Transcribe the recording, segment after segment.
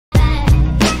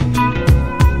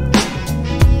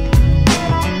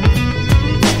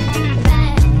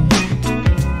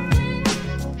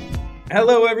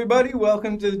Hello, everybody.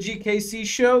 Welcome to the GKC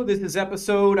Show. This is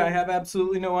episode I have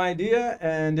absolutely no idea,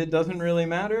 and it doesn't really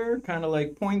matter. Kind of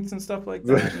like points and stuff like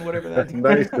that, and whatever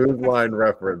Nice that. Who's Line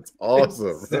reference. Awesome.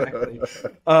 Exactly.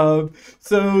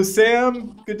 So,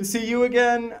 Sam, good to see you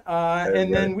again. Hey, And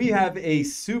buddy. then we have a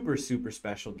super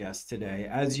special guest today.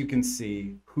 As you can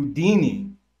see,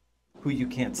 Houdini, who you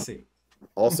can't see.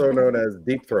 Also known as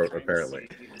Deep Throat, apparently.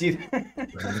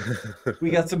 We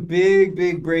got some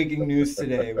big breaking news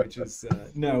today, which is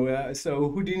no. So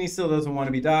Houdini still doesn't want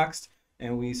to be doxxed,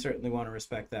 and we certainly want to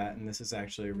respect that. And this is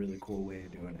actually a really cool way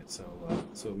of doing it.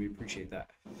 So we appreciate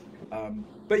that.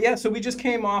 But yeah, so we just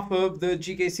came off of the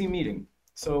GKC meeting.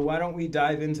 So why don't we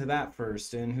dive into that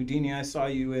first? And Houdini, I saw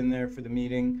you in there for the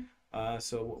meeting.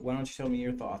 So why don't you tell me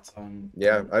your thoughts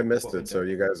Yeah, I missed what it, went so down?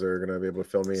 you guys are going to be able to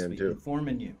fill me in Sweet, too.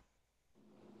 informing you.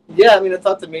 Yeah, I mean, I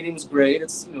thought the meeting was great.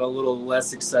 It's a little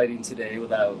less exciting today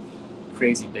without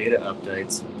crazy beta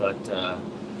updates, but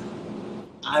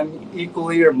I'm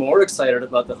equally or more excited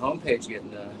about the homepage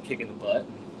getting kicking the butt,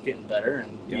 and getting better,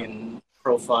 and Yeah. being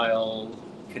profile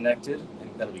connected. I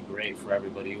think that'll be great for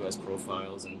everybody who has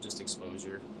profiles and just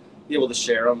exposure. Be able to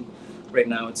share them. Right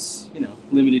now, it's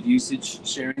limited usage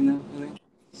sharing them. I think.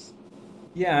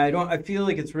 Yeah, I feel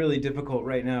like it's really difficult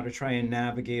right now to try and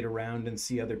navigate around and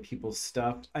see other people's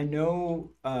stuff. I know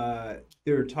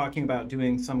they're talking about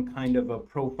doing some kind of a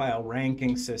profile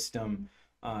ranking system,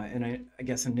 and I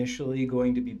guess initially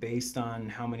going to be based on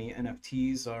how many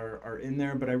NFTs are in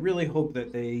there, but I really hope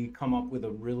that they come up with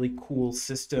a really cool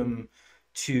system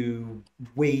to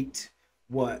weight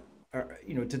what,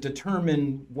 to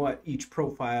determine what each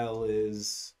profile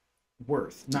is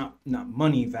worth, not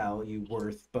money value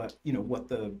worth, but what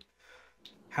the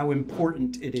how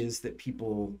important it is that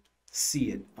people see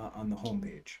it on the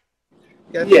homepage.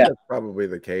 Yeah, I think Yeah, that's probably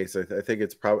the case. I think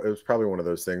it was probably one of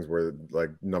those things where like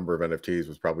number of NFTs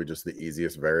was probably just the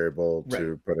easiest variable Right.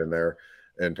 to put in there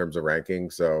in terms of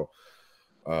ranking. So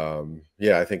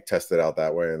yeah, I think test it out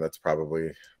that way, and that's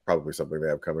probably something they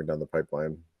have coming down the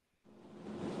pipeline.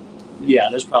 yeah.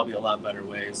 There's probably a lot better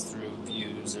ways through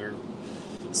views or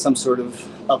some sort of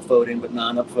upvoting but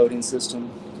non-upvoting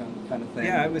system kind of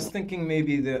Yeah, I thing. was thinking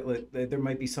maybe that there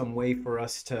might be some way for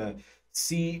us to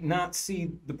not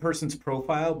see the person's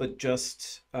profile, but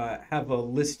just have a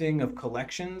listing of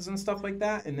collections and stuff like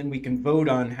that, and then we can vote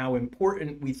on how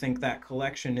important we think that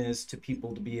collection is to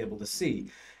people to be able to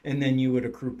see, and then you would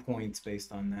accrue points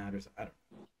based on that, or I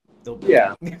don't.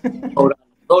 Yeah, They'll.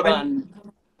 vote I on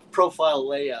profile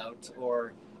layout,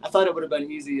 or I thought it would have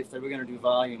been easy if they were going to do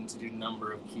volume to do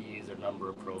number of keys or number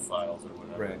of profiles or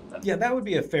whatever. Right. Yeah, that would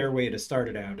be a fair way to start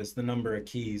it out, is the number of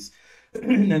keys.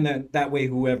 And then that way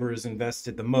whoever is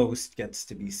invested the most gets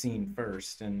to be seen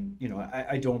first. And,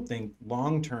 I don't think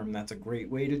long term that's a great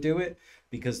way to do it,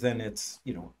 because then it's,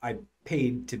 I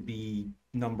paid to be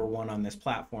number one on this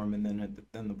platform, and then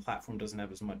the platform doesn't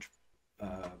have as much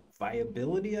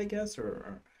viability, I guess,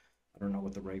 or I don't know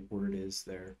what the right word is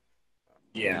there.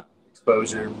 Yeah,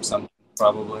 exposure, something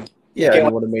probably. Yeah, and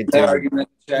Can't wait for that argument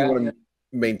in you chat. want Yeah. to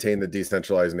maintain the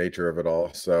decentralized nature of it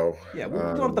all. So Yeah, we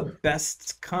want the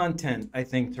best content, I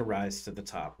think, to rise to the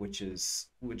top, which is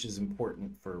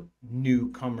important for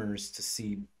newcomers to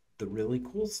see the really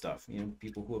cool stuff.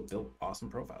 People who have built awesome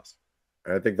profiles.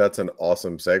 I think that's an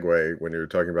awesome segue when you're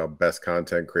talking about best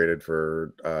content created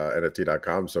for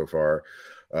NFT.com so far.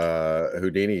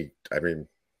 Houdini, I mean,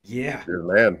 Yeah. you're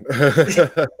the man.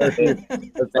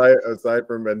 Aside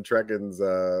from Ben Trekken's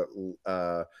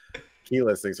key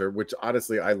listings, or which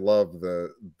honestly I love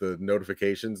the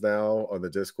notifications now on the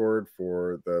Discord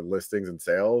for the listings and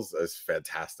sales is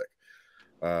fantastic.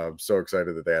 So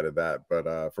excited that they added that.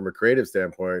 But from a creative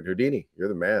standpoint, Houdini, you're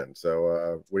the man.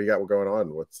 So what do you got going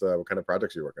on? What kind of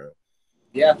projects are you working on?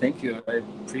 Yeah, thank you. I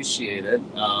appreciate it.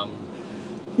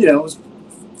 It was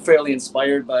fairly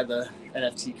inspired by the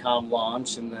NFT.com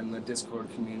launch and then the Discord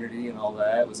community and all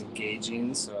that. It was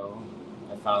engaging, so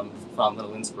I found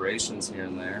little inspirations here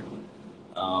and there.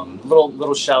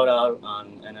 Little shout out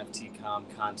on NFT.com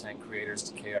content creators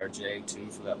to KRJ too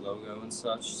for that logo and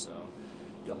such. So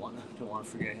don't want to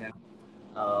forget him.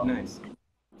 Um, Nice.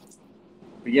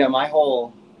 but yeah, my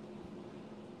whole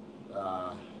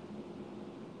uh,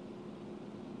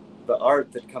 the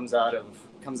art that comes out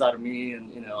of me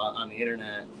and on the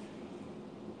internet.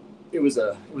 It was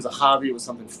a hobby. It was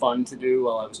something fun to do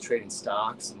while I was trading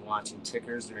stocks and watching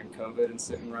tickers during COVID and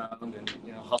sitting around and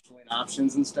hustling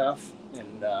options and stuff.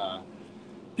 And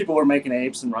people were making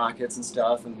apes and rockets and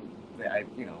stuff, and I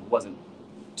wasn't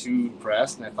too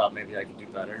impressed, and I thought maybe I could do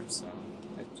better. So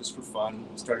just for fun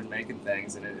started making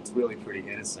things, and it's really pretty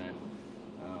innocent.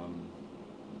 Um,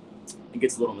 it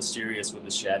gets a little mysterious with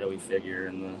the shadowy figure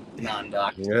and the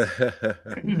non-doc.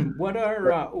 What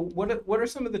are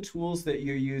some of the tools that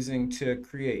you're using to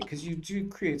create? Because you do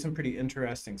create some pretty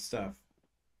interesting stuff,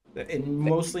 and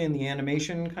mostly in the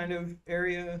animation kind of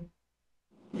area.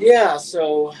 Yeah,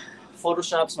 so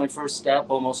Photoshop's my first step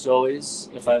almost always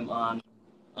if I'm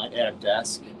at a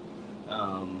desk,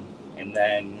 and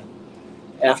then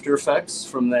After Effects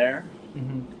from there,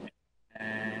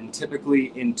 and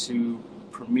typically into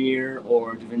Premiere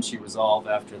or DaVinci Resolve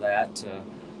after that to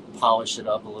polish it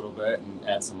up a little bit and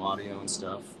add some audio and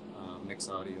stuff, mix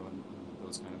audio and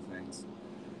those kind of things.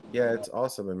 Yeah, it's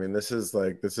awesome. I mean, this is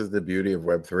the beauty of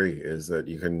Web3 is that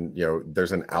you can,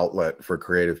 there's an outlet for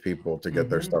creative people to get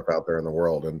their stuff out there in the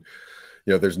world. And,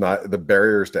 there's not, the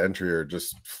barriers to entry are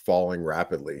just falling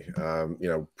rapidly.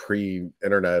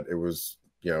 Pre-internet, it was,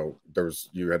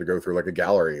 you had to go through like a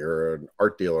gallery or an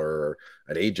art dealer or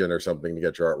an agent or something to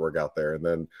get your artwork out there. And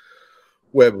then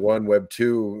Web 1, Web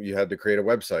 2, you had to create a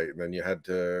website, and then you had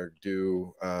to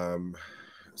do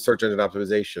search engine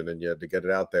optimization, and you had to get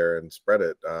it out there and spread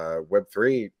it. Web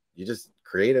 3, you just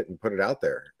create it and put it out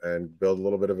there and build a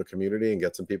little bit of a community and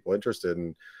get some people interested.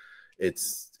 And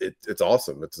it's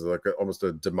awesome. It's like almost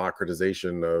a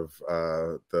democratization of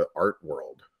the art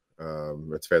world.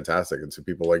 It's fantastic. And so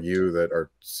people like you that are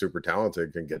super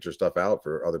talented can get your stuff out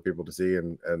for other people to see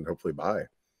and hopefully buy.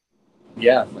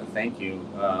 Yeah, thank you.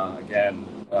 Again,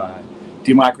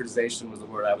 democratization was the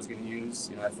word I was going to use.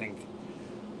 I think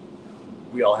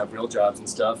we all have real jobs and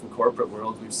stuff in corporate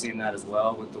world. We've seen that as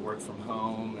well with the work from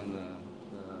home and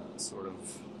the sort of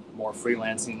more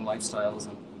freelancing lifestyles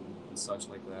and such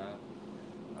like that.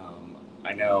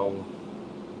 I know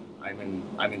I'm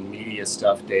in media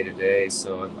stuff day to day,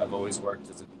 so I've always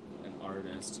worked as an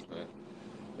artist, but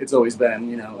it's always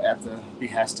been, at the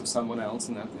behest of someone else,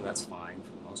 and that's fine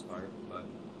for the most part. But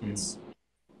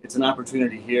it's an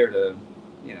opportunity here to,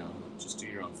 just do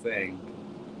your own thing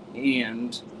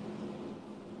and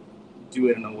do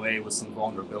it in a way with some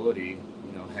vulnerability,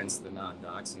 hence the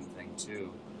non-doxing thing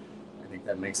too. I think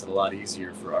that makes it a lot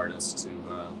easier for artists to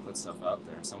put stuff out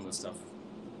there. Some of the stuff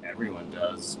everyone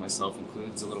does, myself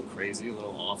included, is a little crazy, a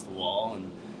little off the wall,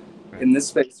 and in this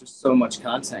space there's so much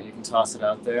content. You can toss it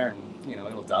out there and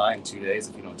it'll die in 2 days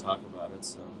if you don't talk about it,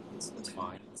 so it's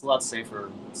fine. It's a lot safer.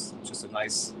 It's just a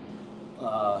nice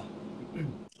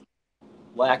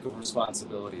lack of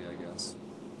responsibility, I guess.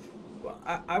 Well,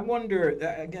 I wonder,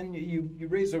 again, you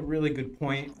raise a really good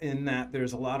point in that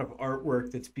there's a lot of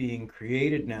artwork that's being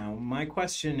created now. My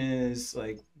question is,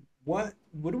 like, what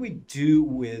do we do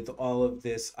with all of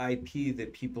this IP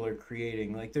that people are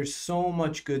creating? Like, there's so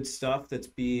much good stuff that's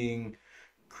being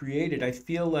created. I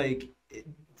feel like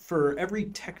for every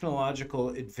technological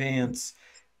advance,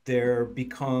 there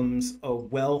becomes a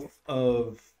wealth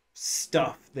of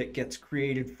stuff that gets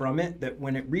created from it that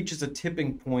when it reaches a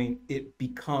tipping point, it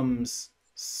becomes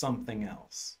something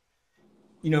else.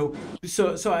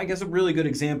 So I guess a really good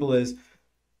example is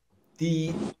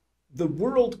the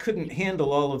world couldn't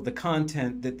handle all of the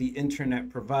content that the internet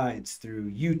provides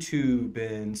through YouTube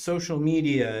and social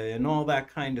media and all that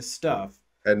kind of stuff.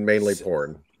 And mainly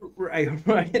porn. Right.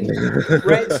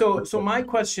 Right. So my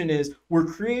question is, we're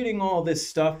creating all this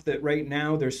stuff that right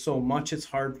now there's so much it's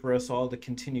hard for us all to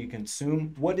continue to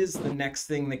consume. What is the next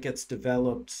thing that gets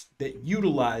developed that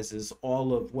utilizes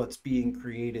all of what's being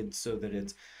created so that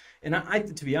it's, and I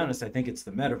to be honest, I think it's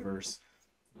the metaverse,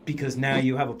 because now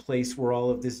you have a place where all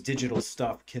of this digital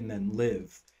stuff can then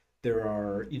live. There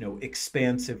are,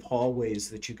 expansive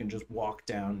hallways that you can just walk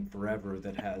down forever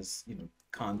that has,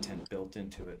 content built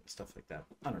into it and stuff like that.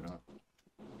 I don't know.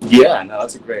 Yeah, no,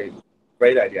 that's a great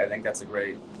idea. I think that's a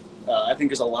great. I think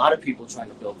there's a lot of people trying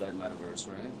to build that metaverse,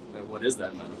 right? What is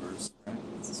that metaverse?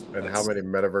 Right? And how many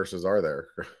metaverses are there?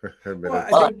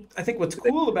 Well, I think what's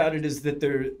cool about it is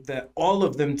that all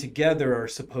of them together are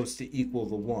supposed to equal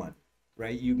the one,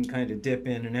 right? You can kind of dip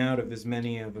in and out of as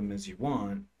many of them as you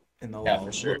want, and they'll all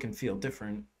look and feel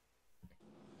different.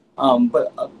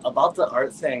 But about the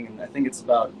art thing, I think it's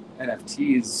about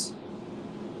NFTs.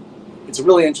 It's a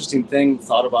really interesting thing.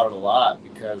 Thought about it a lot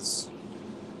because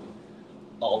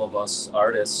all of us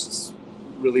artists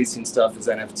releasing stuff as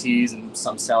NFTs and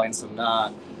some selling, some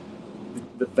not.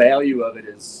 The value of it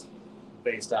is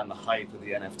based on the hype of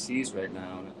the NFTs right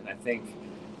now. And I think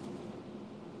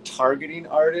targeting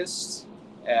artists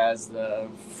as the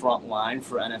front line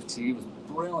for NFT was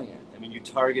brilliant. I mean, you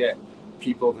target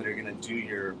people that are going to do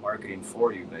your marketing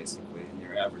for you, basically, and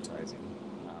your advertising.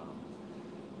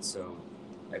 So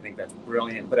I think that's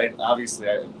brilliant. But obviously,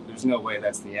 there's no way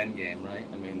that's the end game, right?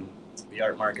 I mean, the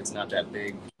art market's not that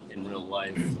big in real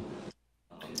life.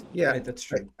 Yeah, right, that's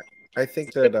true. I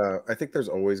think that I think there's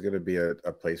always going to be a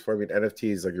place for. I mean,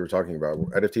 NFTs, like you were talking about,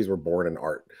 NFTs were born in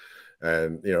art,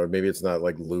 and maybe it's not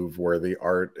like Louvre worthy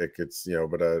art. It gets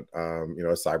but a a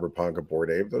cyberpunk, a Bored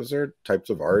Ape. Those are types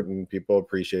of art, and people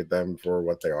appreciate them for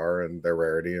what they are and their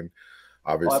rarity, and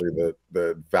obviously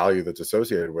the value that's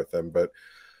associated with them. But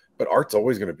art's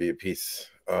always going to be a piece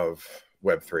of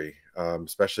Web3,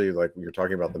 especially like you're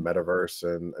talking about the metaverse,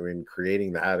 and I mean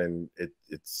creating that, and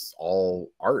it's all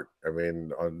art. I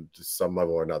mean, on just some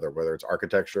level or another, whether it's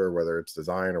architecture, whether it's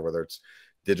design, or whether it's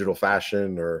digital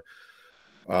fashion, or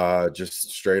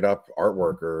just straight up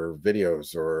artwork, or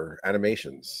videos, or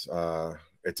animations.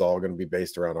 It's all going to be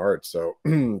based around art. So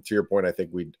to your point, I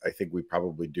think we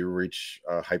probably do reach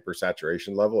a hyper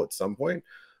saturation level at some point,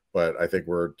 but I think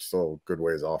we're still a good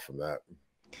ways off from that.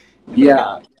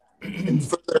 Yeah. And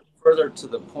further to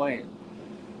the point,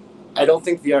 I don't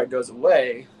think the art goes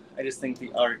away. I just think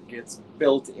the art gets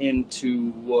built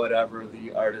into whatever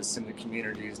the artists and the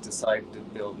communities decide to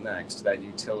build next, that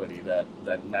utility, that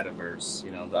metaverse.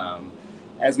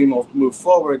 As we move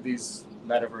forward, these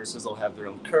metaverses will have their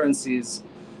own currencies.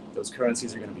 Those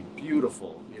currencies are going to be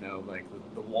beautiful. Like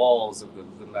the walls of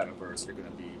the metaverse are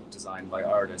going to be designed by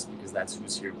artists, because that's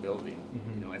who's here building.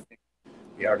 I think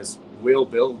the artists will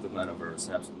build the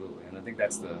metaverse, absolutely. And I think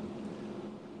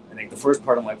the first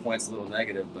part of my point is a little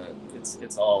negative, but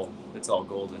it's all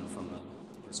golden from the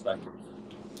perspective.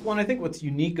 Well, and I think what's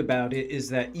unique about it is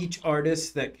that each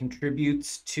artist that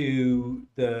contributes to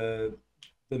the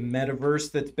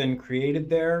metaverse that's been created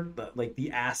there, like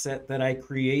the asset that I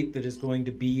create that is going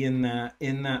to be in that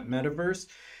metaverse,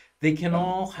 they can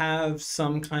all have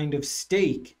some kind of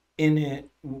stake in it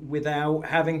without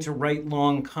having to write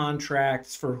long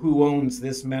contracts for who owns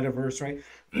this metaverse, right?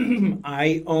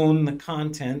 I own the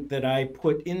content that I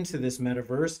put into this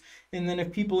metaverse, and then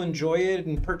if people enjoy it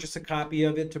and purchase a copy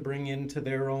of it to bring into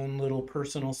their own little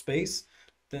personal space,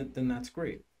 then that's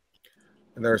great.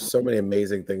 And there are so many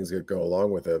amazing things that go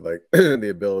along with it, like the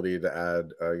ability to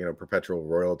add perpetual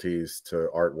royalties to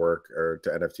artwork, or to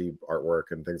NFT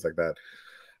artwork, and things like that.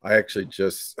 I actually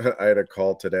I had a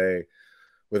call today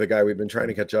with a guy we've been trying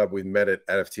to catch up. We met at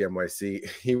NFT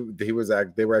NYC.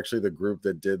 They were actually the group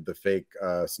that did the fake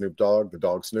Snoop Dogg, the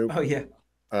dog Snoop. Oh yeah.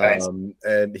 Nice.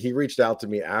 And he reached out to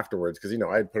me afterwards, because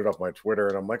I had put it up my Twitter,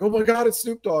 and I'm like, oh my god, it's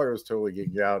Snoop Dogg. I was totally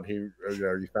geeking out. And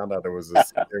he found out it was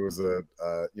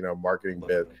a marketing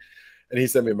bit. And he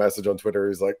sent me a message on Twitter.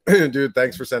 He's like, dude,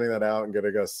 thanks for sending that out and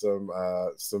getting us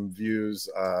some views.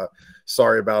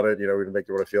 Sorry about it. We didn't make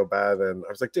you want to feel bad. And I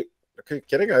was like, dude, okay,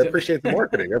 kidding? I appreciate the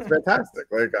marketing. That's fantastic.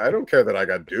 Like, I don't care that I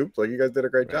got duped. Like, you guys did a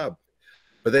great job.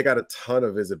 But they got a ton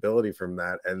of visibility from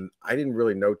that. And I didn't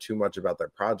really know too much about their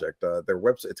project. Their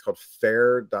website, it's called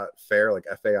fair.fair, like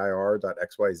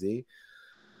FAIR.xyz.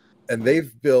 And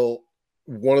they've built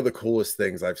one of the coolest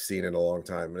things I've seen in a long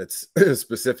time. And it's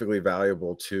specifically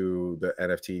valuable to the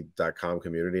NFT.com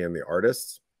community and the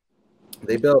artists.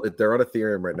 They built it. They're on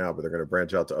Ethereum right now, but they're going to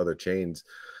branch out to other chains.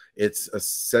 It's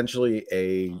essentially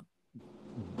a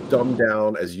dumbed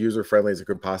down, as user friendly as it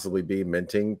could possibly be,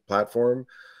 minting platform.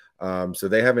 So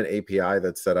they have an API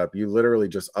that's set up. You literally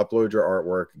just upload your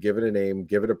artwork, give it a name,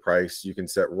 give it a price. You can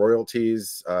set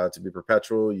royalties to be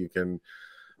perpetual. You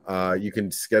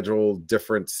can schedule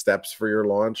different steps for your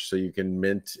launch, so you can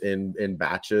mint in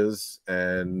batches,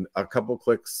 and a couple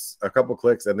clicks.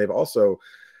 And they've also,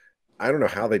 I don't know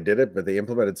how they did it, but they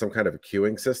implemented some kind of a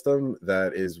queuing system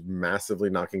that is massively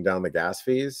knocking down the gas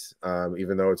fees,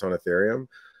 even though it's on Ethereum.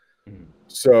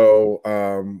 So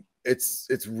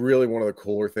it's really one of the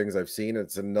cooler things I've seen.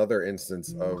 It's another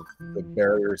instance of the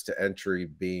barriers to entry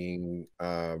being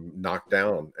knocked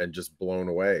down and just blown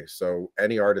away. So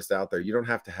any artist out there, you don't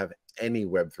have to have any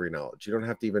Web3 knowledge. You don't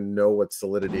have to even know what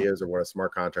Solidity is or what a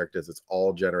smart contract is. It's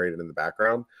all generated in the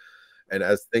background. And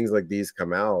as things like these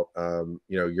come out,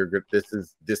 you're good.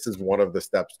 This is one of the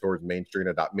steps towards mainstream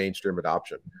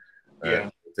adoption. Yeah,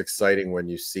 it's exciting when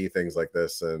you see things like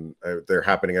this, and they're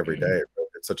happening every day.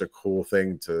 It's such a cool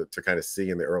thing to kind of see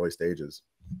in the early stages.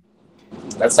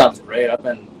 That sounds great. I've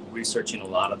been researching a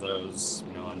lot of those,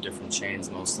 on different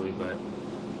chains mostly, but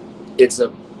it's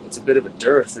a bit of a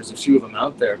dearth. There's a few of them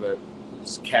out there, but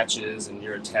there's catches, and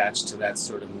you're attached to that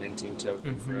sort of minting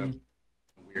token for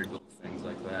weird little things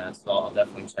like that. So I'll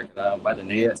definitely check it out by the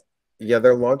name. Yeah,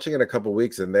 they're launching in a couple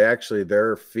weeks, and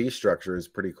their fee structure is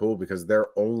pretty cool, because they're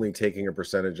only taking a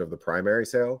percentage of the primary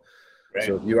sale. Right.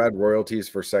 So if you add royalties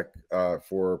if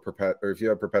you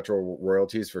have perpetual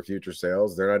royalties for future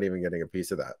sales, they're not even getting a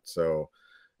piece of that. So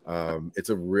I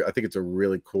think it's a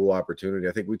really cool opportunity.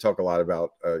 I think we talk a lot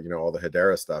about all the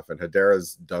Hedera stuff, and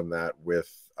Hedera's done that with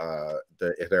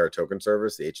the Hedera token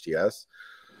service, the HTS,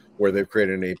 where they've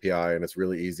created an API and it's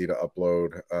really easy to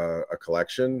upload a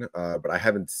collection. But I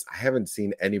haven't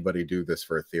seen anybody do this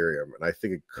for Ethereum, and I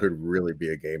think it could really be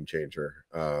a game changer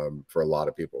for a lot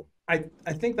of people. I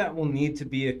think that will need to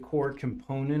be a core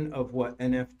component of what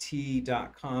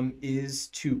NFT.com is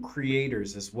to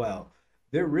creators as well.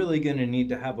 They're really going to need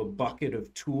to have a bucket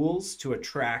of tools to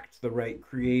attract the right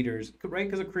creators, right?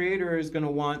 Because a creator is going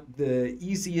to want the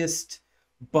easiest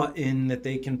button that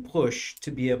they can push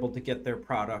to be able to get their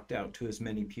product out to as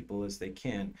many people as they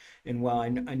can. And while I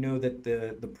know that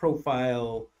the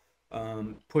profile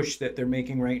push that they're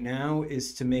making right now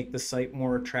is to make the site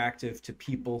more attractive to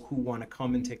people who want to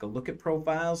come and take a look at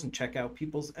profiles and check out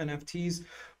people's NFTs.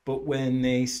 But when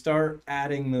they start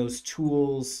adding those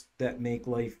tools that make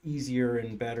life easier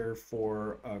and better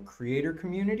for a creator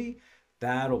community,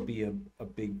 that'll be a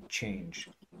big change.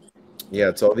 Yeah,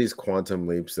 it's all these quantum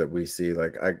leaps that we see.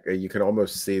 Like you can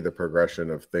almost see the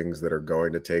progression of things that are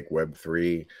going to take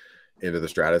Web3 into the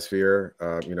stratosphere.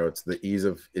 It's the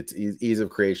ease of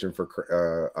creation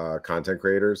for content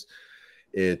creators.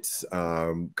 It's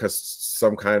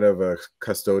some kind of a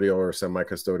custodial or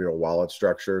semi-custodial wallet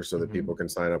structure so that people can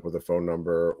sign up with a phone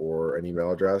number or an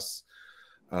email address.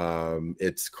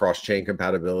 It's cross-chain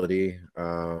compatibility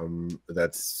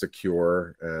that's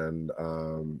secure, and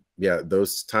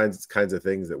those kinds of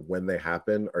things that when they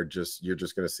happen are you're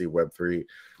just going to see Web3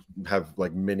 have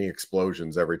like mini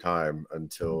explosions every time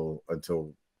until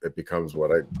it becomes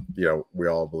what we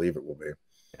all believe it will be.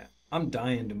 Yeah, I'm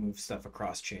dying to move stuff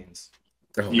across chains.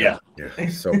 Oh, yeah.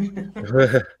 So I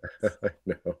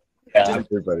know. Yeah,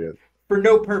 everybody is. For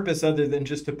no purpose other than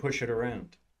just to push it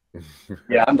around.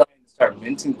 Yeah, I'm dying to start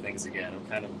minting things again. I'm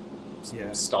kind of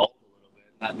stalled a little bit,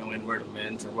 not knowing where to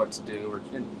mint or what to do, or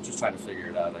just trying to figure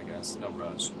it out, I guess. No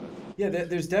rush. But. Yeah,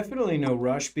 there's definitely no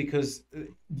rush because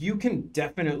you can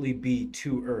definitely be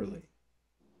too early.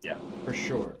 Yeah. For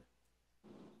sure.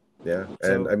 Yeah,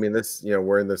 and I mean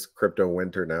we're in this crypto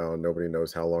winter now, and nobody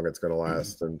knows how long it's going to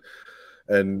last, and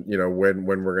when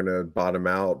we're going to bottom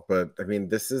out. But I mean,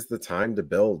 this is the time to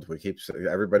build.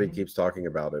 Everybody keeps talking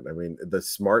about it. I mean, the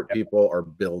smart people are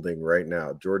building right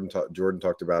now. Jordan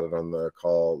talked about it on the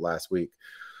call last week,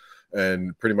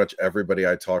 and pretty much everybody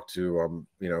I talked to,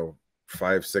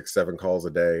 5, 6, 7 calls a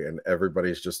day, and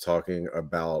everybody's just talking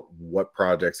about what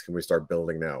projects can we start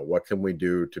building now? What can we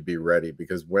do to be ready?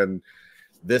 Because when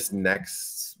this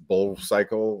next bull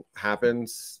cycle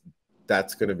happens,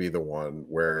 that's going to be the one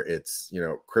where it's,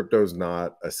 crypto's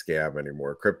not a scam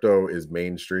anymore. Crypto is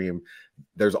mainstream.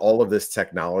 There's all of this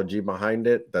technology behind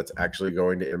it that's actually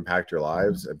going to impact your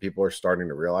lives, and people are starting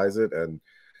to realize it. And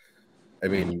I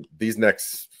mean, these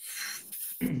next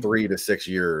 3 to 6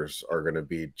 years are going to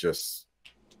be just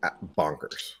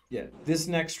bonkers. Yeah, this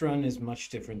next run is much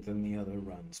different than the other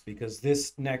runs because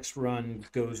this next run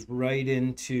goes right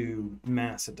into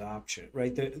mass adoption,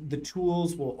 right? The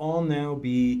tools will all now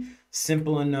be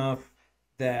simple enough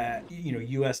that,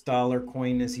 US dollar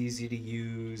coin is easy to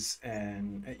use,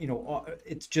 and,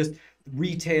 it's just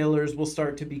retailers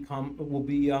will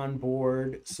be on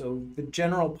board. So the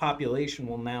general population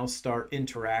will now start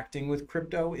interacting with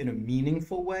crypto in a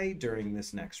meaningful way during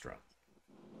this next run.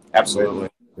 Absolutely.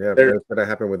 Yeah, it's going to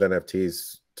happen with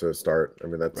NFTs to start. I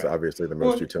mean, that's obviously the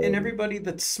most utility. And everybody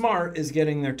that's smart is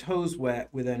getting their toes wet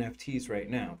with NFTs right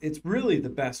now. It's really the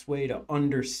best way to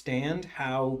understand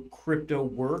how crypto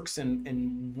works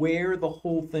and where the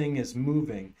whole thing is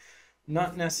moving.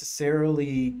 Not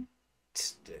necessarily,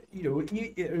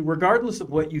 regardless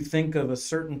of what you think of a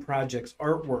certain project's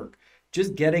artwork,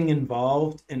 just getting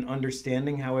involved and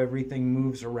understanding how everything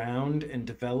moves around and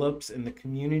develops and the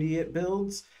community it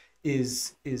builds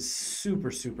is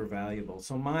super, super valuable.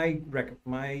 So my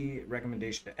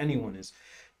recommendation to anyone is,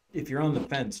 if you're on the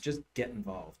fence, just get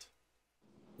involved.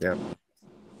 Yeah.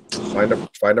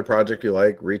 Find a project you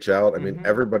like, reach out. I mean,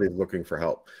 everybody's looking for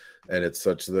help, and it's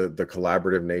such the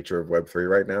collaborative nature of Web3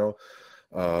 right now.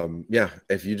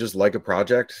 If you just like a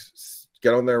project,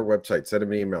 get on their website, send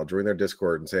them an email, join their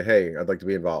Discord, and say, hey, I'd like to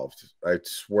be involved. I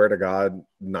swear to God,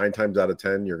 9 times out of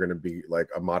 10, you're going to be like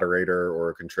a moderator or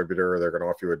a contributor, or they're going to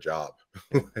offer you a job.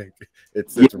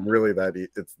 It's really that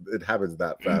it happens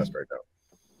that fast right now.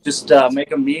 Just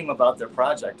make a meme about their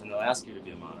project, and they'll ask you to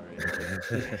be a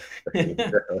moderator.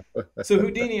 So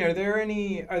Houdini, are there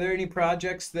any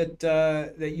projects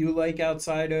that you like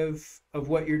outside of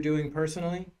what you're doing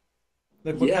personally?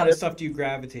 Like what kind of stuff do you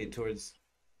gravitate towards?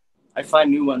 I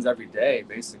find new ones every day,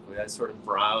 basically. I sort of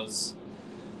browse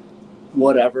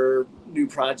whatever new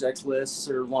project lists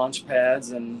or launch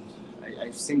pads, and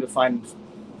I seem to find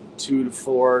 2 to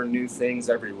 4 new things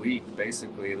every week,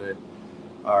 basically, that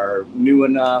are new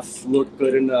enough, look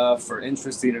good enough, or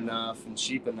interesting enough, and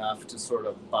cheap enough to sort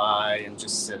of buy and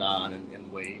just sit on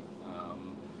and wait.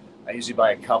 I usually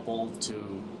buy a couple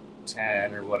to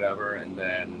 10 or whatever, and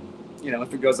then, you know,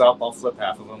 if it goes up, I'll flip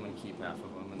half of them and keep half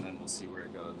of them, and then we'll see where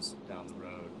it goes down the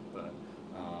road. But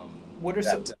What are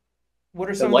that, some? What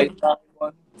are the some of light the? drawing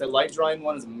one, the light drawing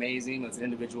one is amazing. It's an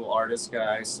individual artist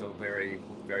guy, so very,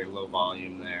 very low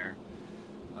volume there.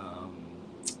 Um,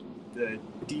 the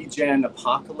Degen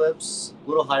Apocalypse, a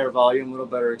little higher volume, a little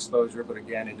better exposure, but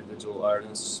again, individual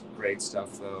artists, great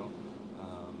stuff though.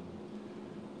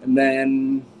 And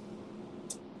then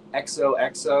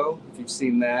XOXO, if you've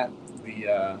seen that,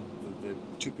 the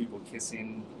two people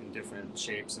kissing in different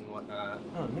shapes and whatnot.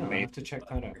 Oh no, I have to check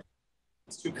that out.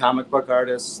 It's two comic book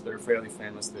artists. They're fairly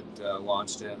famous that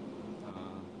launched it.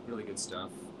 Really good stuff.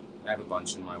 I have a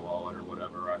bunch in my wallet or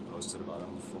whatever. I've posted about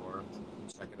them before.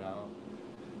 Check it out.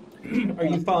 Are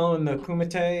you following the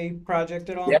Kumite project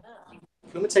at all? Yeah,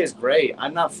 Kumite is great.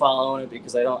 I'm not following it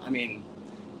because I don't. I mean,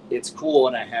 it's cool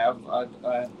and I have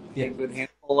a good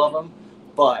handful of them,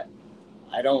 but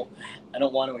I don't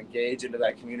want to engage into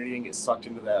that community and get sucked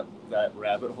into that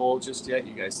rabbit hole just yet.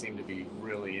 You guys seem to be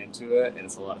really into it, and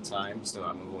it's a lot of time, so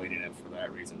I'm avoiding it for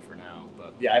that reason for now.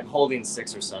 But yeah, I'm holding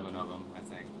 6 or 7 of them, I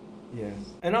think. Yeah,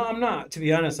 and I'm not, to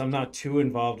be honest, I'm not too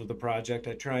involved with the project.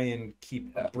 I try and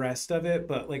keep abreast of it,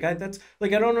 but like that's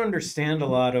like I don't understand a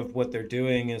lot of what they're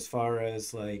doing as far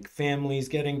as like families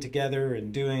getting together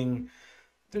and doing.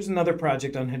 There's another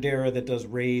project on Hedera that does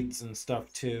raids and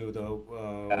stuff too,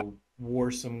 the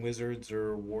Warsome Wizards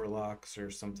or Warlocks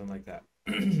or something like that.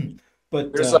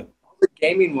 But There's the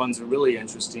gaming ones are really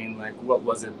interesting. Like, what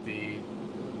was it, the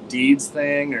Deeds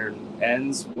thing or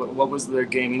Ends? What was the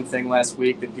gaming thing last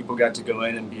week that people got to go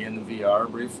in and be in the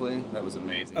VR briefly? That was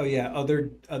amazing. oh yeah,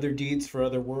 other deeds for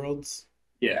other worlds.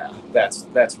 Yeah, that's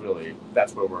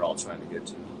where we're all trying to get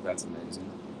to. That's amazing.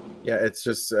 Yeah, it's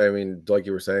just, I mean, like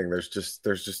you were saying, there's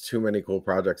just too many cool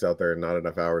projects out there and not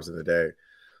enough hours in the day.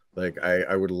 Like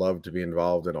I would love to be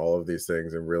involved in all of these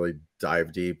things and really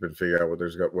dive deep and figure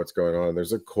out what's going on.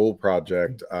 There's a cool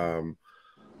project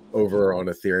over on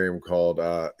Ethereum called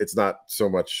it's not so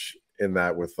much in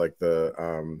that with like the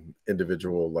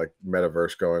individual like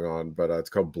metaverse going on, but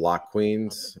it's called Block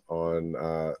Queens on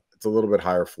it's a little bit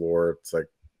higher floor. It's like,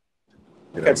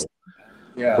 you know,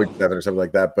 yeah, 0.7 or something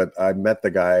like that. But I met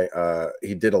the guy.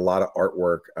 He did a lot of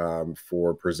artwork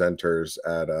for presenters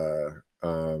at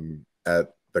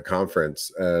the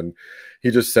conference, and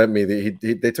he just sent me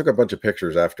they took a bunch of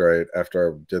pictures after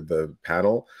I did the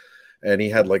panel, and he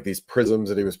had like these prisms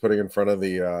that he was putting in front of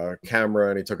the camera,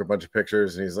 and he took a bunch of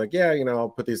pictures, and he's like, yeah, you know, I'll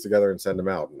put these together and send them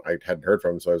out. And I hadn't heard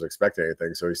from him, so I was expecting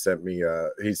anything. So he sent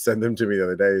them to me the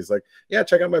other day. He's like, yeah,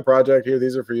 check out my project here,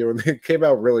 these are for you. And they came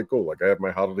out really cool. Like I have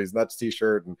my Huddle These Nuts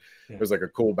t-shirt, and there's like a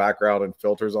cool background and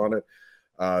filters on it.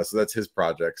 So that's his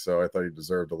project, so I thought he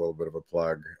deserved a little bit of a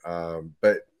plug.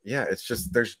 But yeah, it's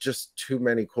just, there's just too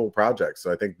many cool projects.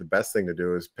 So I think the best thing to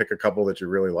do is pick a couple that you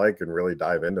really like and really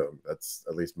dive into them. That's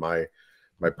at least my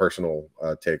personal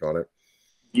take on it.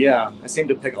 Yeah, I seem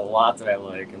to pick a lot that I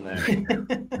like, and then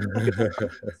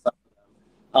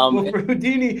well, for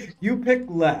Houdini, you pick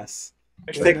less.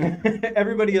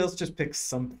 Everybody else just picks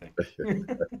something.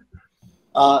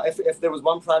 If there was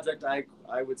one project I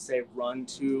would say run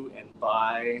to and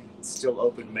buy, it's still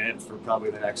open mint for probably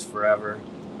the next forever.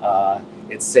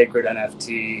 It's Sacred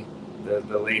NFT.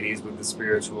 The ladies with the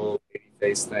spiritual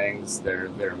face things,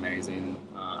 they're amazing.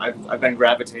 I've been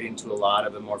gravitating to a lot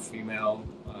of the more female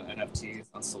NFTs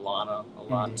on Solana a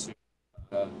lot too.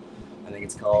 I think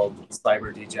it's called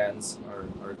Cyber Degens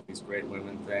or these great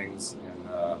women things, and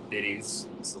Biddies,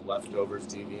 it's the Leftovers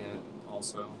Deviant,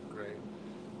 also great.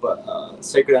 But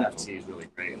Sacred NFT is really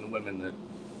great, and the women that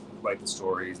write the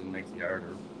stories and make the art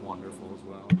are wonderful as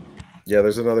well. Yeah,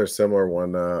 there's another similar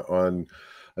one on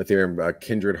Ethereum,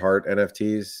 Kindred Heart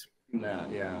NFTs.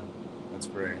 Yeah, that's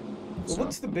great. Well,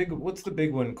 what's the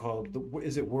big one called?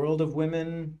 Is it World of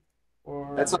Women?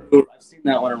 Or that's I've seen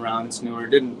that one around. It's newer.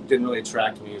 It didn't really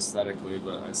attract me aesthetically,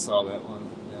 but I saw that one.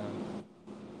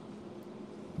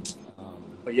 Yeah.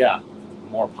 But yeah,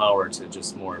 more power to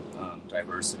just more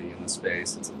diversity in the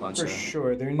space. It's a bunch for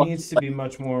sure. There needs to be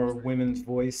much more women's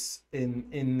voice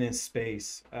in this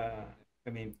space. I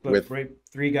mean, look, right,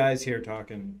 3 guys here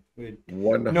talking.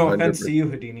 No offense to you,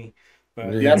 Houdini.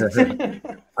 But yeah.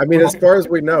 I mean, as far as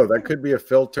we know, that could be a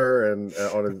filter and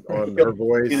on her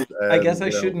voice. And, I guess I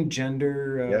shouldn't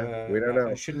gender. Yeah, we don't know.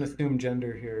 I shouldn't assume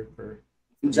gender here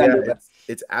Yeah,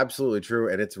 it's absolutely true,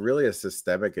 and it's really a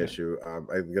systemic issue.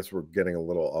 I guess we're getting a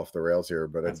little off the rails here,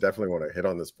 but I definitely want to hit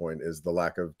on this point: is the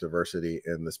lack of diversity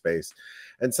in the space,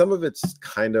 and some of it's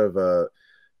kind of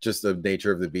just the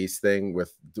nature of the beast thing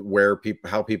with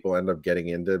how people end up getting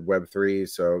into Web3.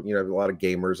 So a lot of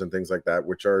gamers and things like that,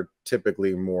 which are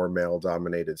typically more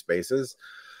male-dominated spaces.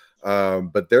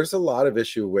 But there's a lot of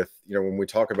issue with when we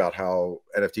talk about how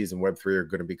NFTs and Web3 are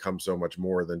going to become so much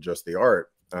more than just the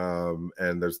art.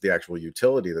 And there's the actual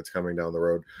utility that's coming down the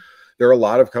road. There are a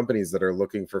lot of companies that are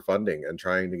looking for funding and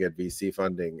trying to get VC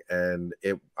funding. And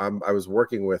I was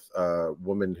working with a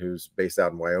woman who's based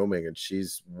out in Wyoming, and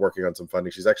she's working on some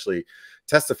funding. She's actually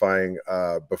testifying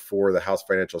before the House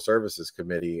Financial Services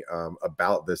Committee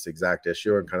about this exact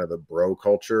issue and kind of the bro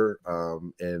culture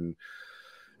in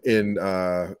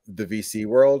the VC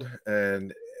world.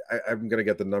 And I'm going to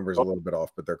get the numbers a little bit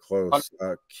off, but they're close.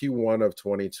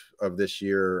 Q1 of this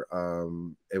year,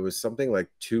 it was something like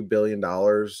 $2 billion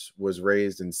was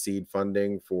raised in seed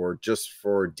funding for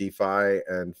DeFi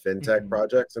and fintech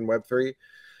projects in Web3,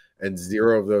 and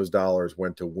zero of those dollars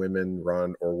went to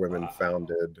women-run or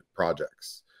women-founded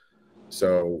projects.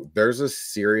 So there's a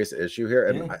serious issue here,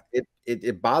 and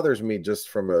it bothers me just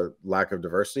from a lack of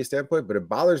diversity standpoint, but it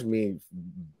bothers me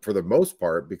for the most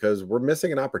part because we're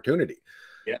missing an opportunity.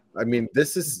 Yeah, I mean,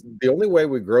 this is the only way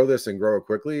we grow this and grow it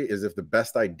quickly is if the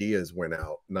best ideas win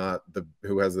out, not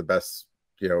who has the best,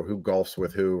 who golfs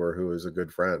with who or who is a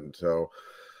good friend. So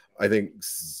I think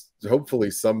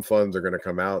hopefully some funds are going to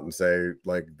come out and say,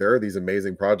 like, there are these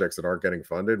amazing projects that aren't getting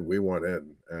funded. We want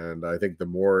in. And I think the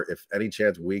more, if any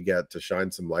chance we get to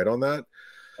shine some light on that,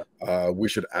 we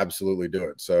should absolutely do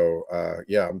it. So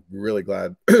yeah, I'm really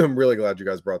glad you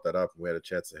guys brought that up and we had a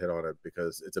chance to hit on it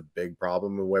because it's a big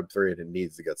problem in Web3 and it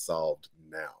needs to get solved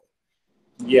now.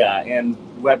 Yeah, and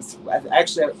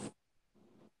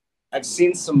I've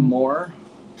seen some more.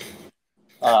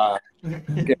 No,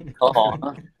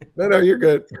 you're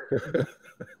good.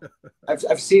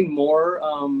 I've seen more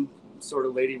sort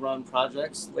of lady-run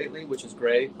projects lately, which is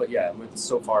great. But yeah, we're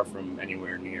so far from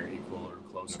anywhere near equal or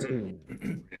close to.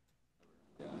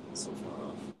 Yeah, so far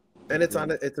off. And it's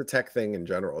a tech thing in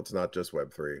general. It's not just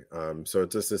Web3. So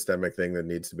it's a systemic thing that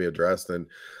needs to be addressed. And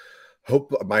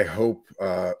my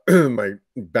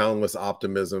boundless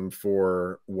optimism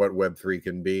for what Web3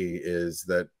 can be is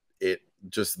that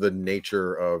just the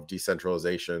nature of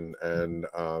decentralization and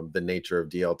the nature of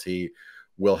DLT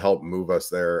will help move us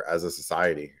there as a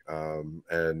society. And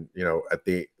there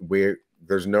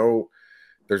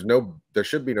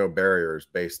should be no barriers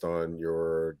based on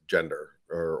your gender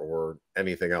or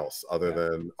anything else other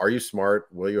than, are you smart?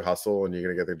 Will you hustle? And you're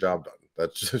going to get the job done.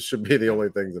 That should be the only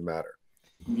things that matter.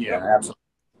 Yeah,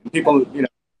 absolutely. People,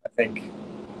 I think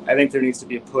there needs to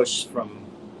be a push from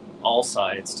all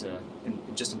sides to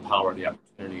just empower the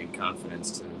opportunity and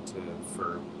confidence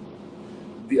for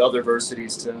the other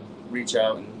versities to reach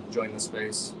out and join the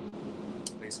space,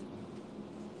 basically.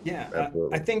 Yeah,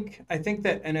 I think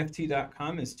that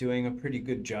NFT.com is doing a pretty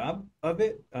good job of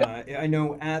it. I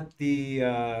know at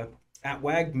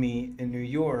WAGME in New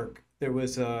York, there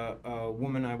was a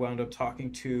woman I wound up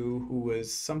talking to who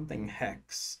was something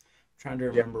Hex. I'm trying to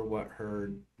remember what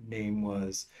her name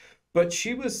was. But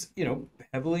she was,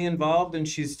 heavily involved, and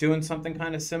she's doing something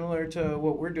kind of similar to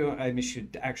what we're doing. I mean,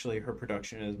 her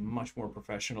production is much more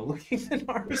professional looking than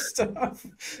our stuff.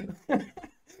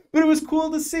 But it was cool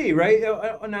to see, right?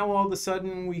 Now all of a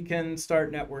sudden we can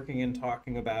start networking and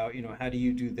talking about, how do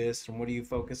you do this and what are you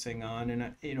focusing on?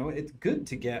 And, it's good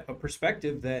to get a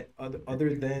perspective that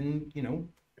other than, a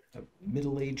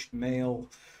middle-aged male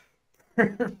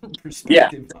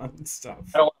perspective on stuff.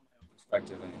 I don't want my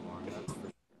perspective anymore.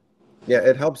 Yeah,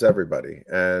 it helps everybody.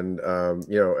 And,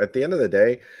 at the end of the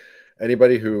day,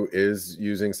 anybody who is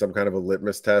using some kind of a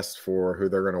litmus test for who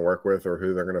they're going to work with or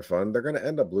who they're going to fund, they're going to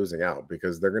end up losing out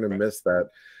because they're going to miss that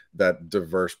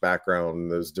diverse background,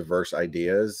 those diverse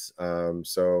ideas.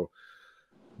 So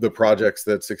the projects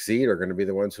that succeed are going to be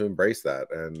the ones who embrace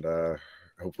that. And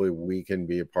hopefully we can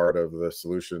be a part of the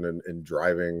solution in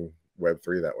driving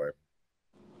Web3 that way.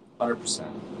 100%.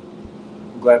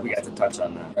 I'm glad we got to touch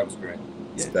on that. That was great.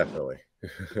 Yeah. Definitely.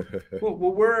 Well,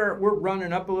 we're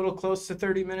running up a little close to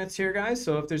 30 minutes here, guys.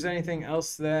 So if there's anything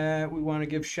else that we want to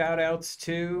give shout outs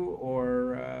to,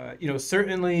 or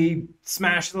certainly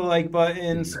smash the like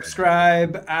button,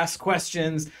 subscribe, ask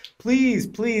questions.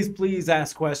 Please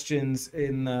ask questions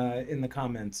in the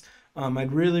comments.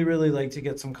 I'd really like to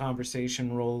get some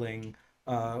conversation rolling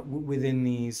within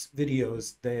these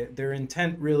videos. Their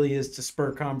intent really is to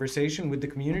spur conversation with the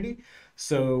community.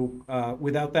 So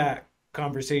without that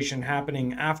conversation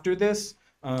happening after this,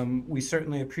 We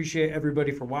certainly appreciate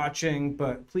everybody for watching,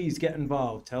 but please get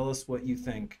involved. Tell us what you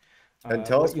think. And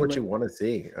tell us what you want to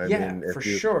see. I mean, for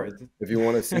sure. If you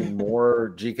want to see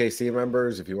more GKC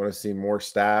members, if you want to see more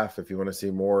staff, if you want to see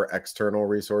more external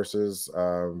resources,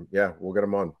 yeah, we'll get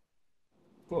them on.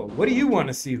 Cool. What do you want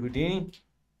to see, Houdini?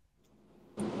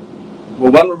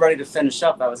 Well, when we're ready to finish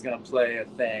up, I was going to play a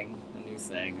new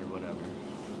thing or whatever.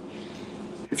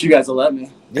 If you guys will let me.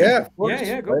 Yeah, of course.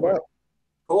 Yeah, go for it.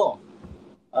 Cool.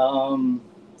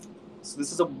 So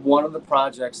this is one of the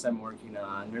projects I'm working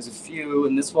on. There's a few,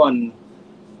 and this one,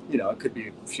 you know, it could be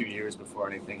a few years before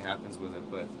anything happens with it,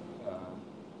 but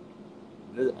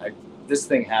this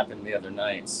thing happened the other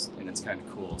night, and it's kind of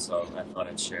cool, so I thought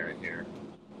I'd share it here.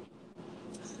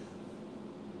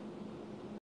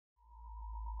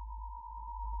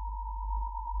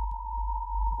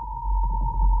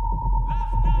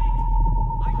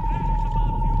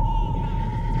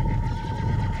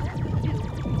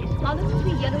 Follow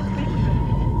the yellow brick road.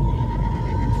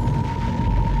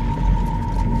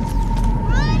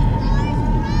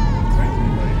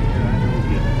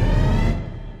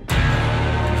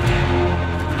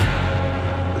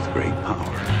 With great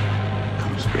power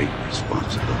comes great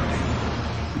responsibility.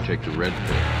 You take the red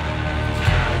pill.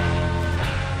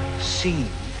 Seeing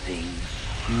things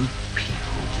you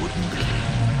people wouldn't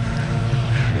believe.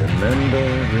 Remember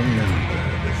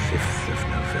the 5th of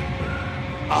November.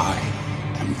 I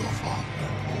am your father.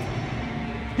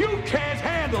 You can't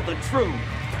handle the truth.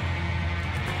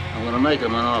 I'm gonna make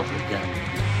him an offer again.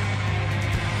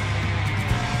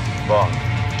 Bond.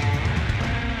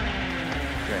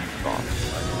 James Bond.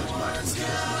 I know his master's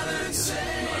business,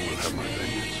 and I will have my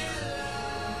vengeance.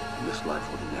 In this life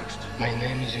or the next. My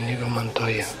name is Inigo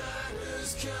Montoya.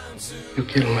 You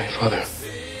killed my father.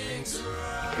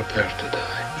 Prepare to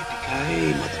die.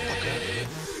 Yippee-ki-yay, motherfucker.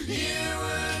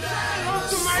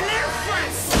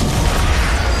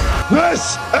 This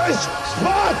is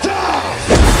Sparta!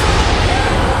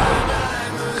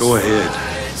 Go ahead.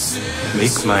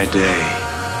 Make my day.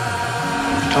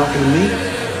 You talking to me?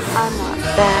 I'm not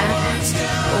bad.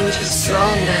 I'm just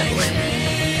drawn that way.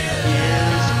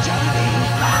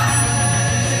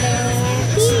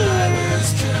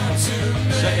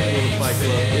 Second rule of Fight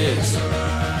Club is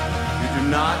you do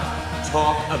not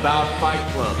talk about Fight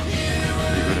Club.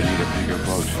 You're gonna need a bigger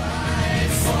boat.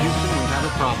 Houston, we have a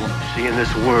problem. See, in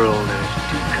this world, there's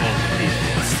two kinds of people,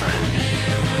 my friend.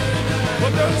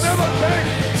 But they'll never take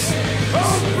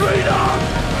our freedom!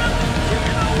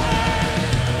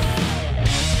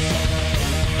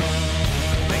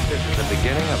 I think this is the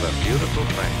beginning of a beautiful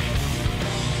friendship.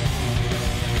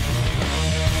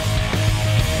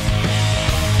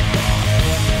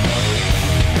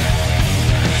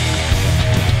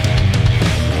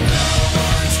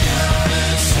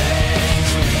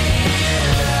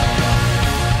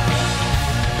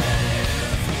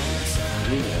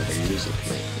 We are the music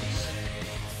makers,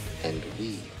 and we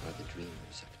are the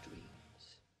dreamers of dreams.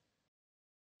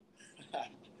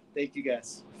 Thank you, guys.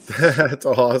 That's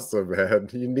awesome, man.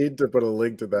 You need to put a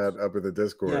link to that up in the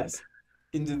Discord. Yes.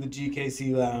 Into the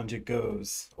GKC lounge it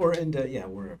goes. Or into, yeah,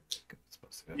 wherever it's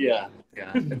supposed to go. Yeah.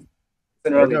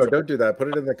 Oh, no, don't do that. Put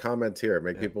it in the comments here.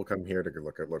 Make people come here to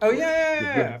look at. Oh,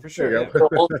 yeah, for sure. There Yeah.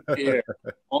 Only be here.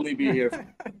 Only be here.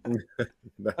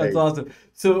 Nice. That's awesome.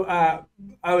 So I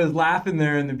was laughing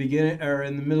there in the beginning or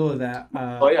in the middle of that.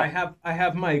 I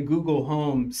have my Google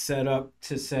Home set up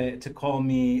to call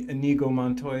me Inigo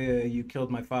Montoya. You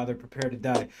killed my father. Prepare to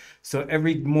die. So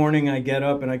every morning I get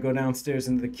up and I go downstairs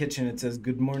into the kitchen. It says,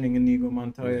 "Good morning, Inigo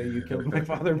Montoya. You killed my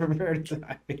father. Prepare to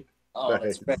die." Oh,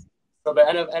 that's great. So the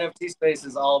NFT space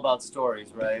is all about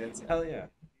stories, right? It's Hell yeah.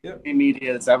 Yep. any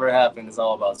media that's ever happened is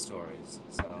all about stories.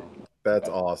 So That's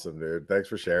awesome, dude. Thanks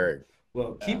for sharing.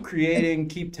 Well, keep creating,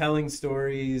 keep telling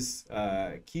stories,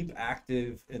 keep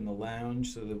active in the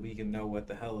lounge so that we can know what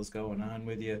the hell is going on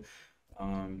with you.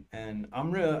 And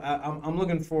I'm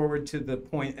looking forward to the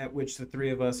point at which the three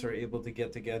of us are able to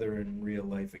get together in real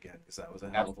life again, because that was a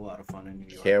hell of a lot of fun in New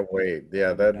York. Can't wait.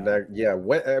 Yeah,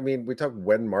 when, I mean, we talk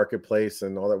when marketplace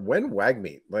and all that. When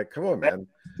WAGmeet? Like, come on, man.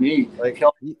 Like,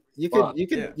 you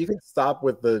can stop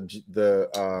with the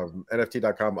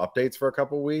NFT.com updates for a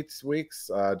couple weeks.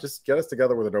 Just get us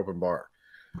together with an open bar.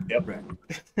 Yep. Right.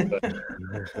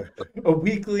 A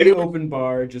weekly open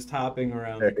bar, just hopping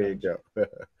around. There you go.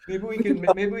 Maybe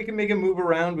we can make a move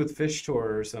around with Fish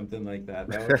Tour or something like that.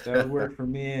 That would work for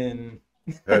me. And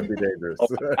that'd be dangerous.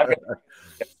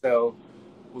 So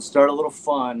we'll start a little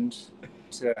fund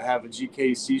to have a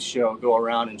GKC show go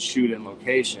around and shoot in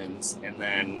locations, and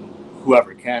then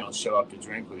whoever can will show up to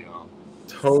drink with y'all.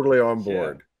 Totally on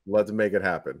board. Yeah. Let's make it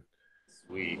happen.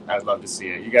 sweet. I'd love to see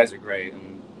it. You guys are great,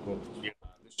 and Cool. the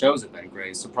shows have been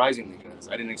great, surprisingly good.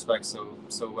 I didn't expect so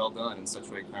well done and such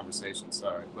great conversation.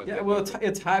 Sorry, but Yeah, well,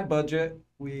 it's high budget.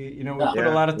 We put Yeah.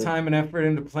 a lot of time and effort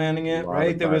into planning it, A lot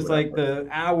right? of There time was and like effort. the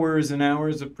hours and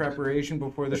hours of preparation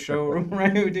before the showroom,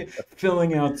 right? We did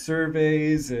filling out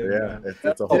surveys and Yeah,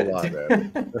 it's a whole lot,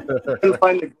 man. couldn't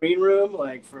find the green room.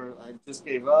 I just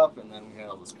gave up, and then we had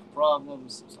all those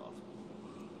problems. It's awful.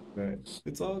 Right.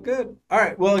 It's all good. All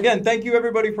right. Well, again, thank you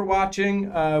everybody for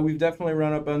watching. We've definitely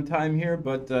run up on time here,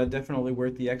 but definitely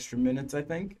worth the extra minutes, I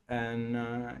think. And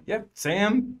yeah,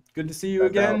 Sam, good to see you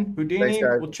again. Houdini, Thanks,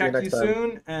 guys. we'll See you check you next time.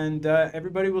 soon. And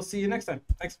everybody, we'll see you next time.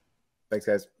 Thanks. Thanks,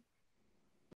 guys.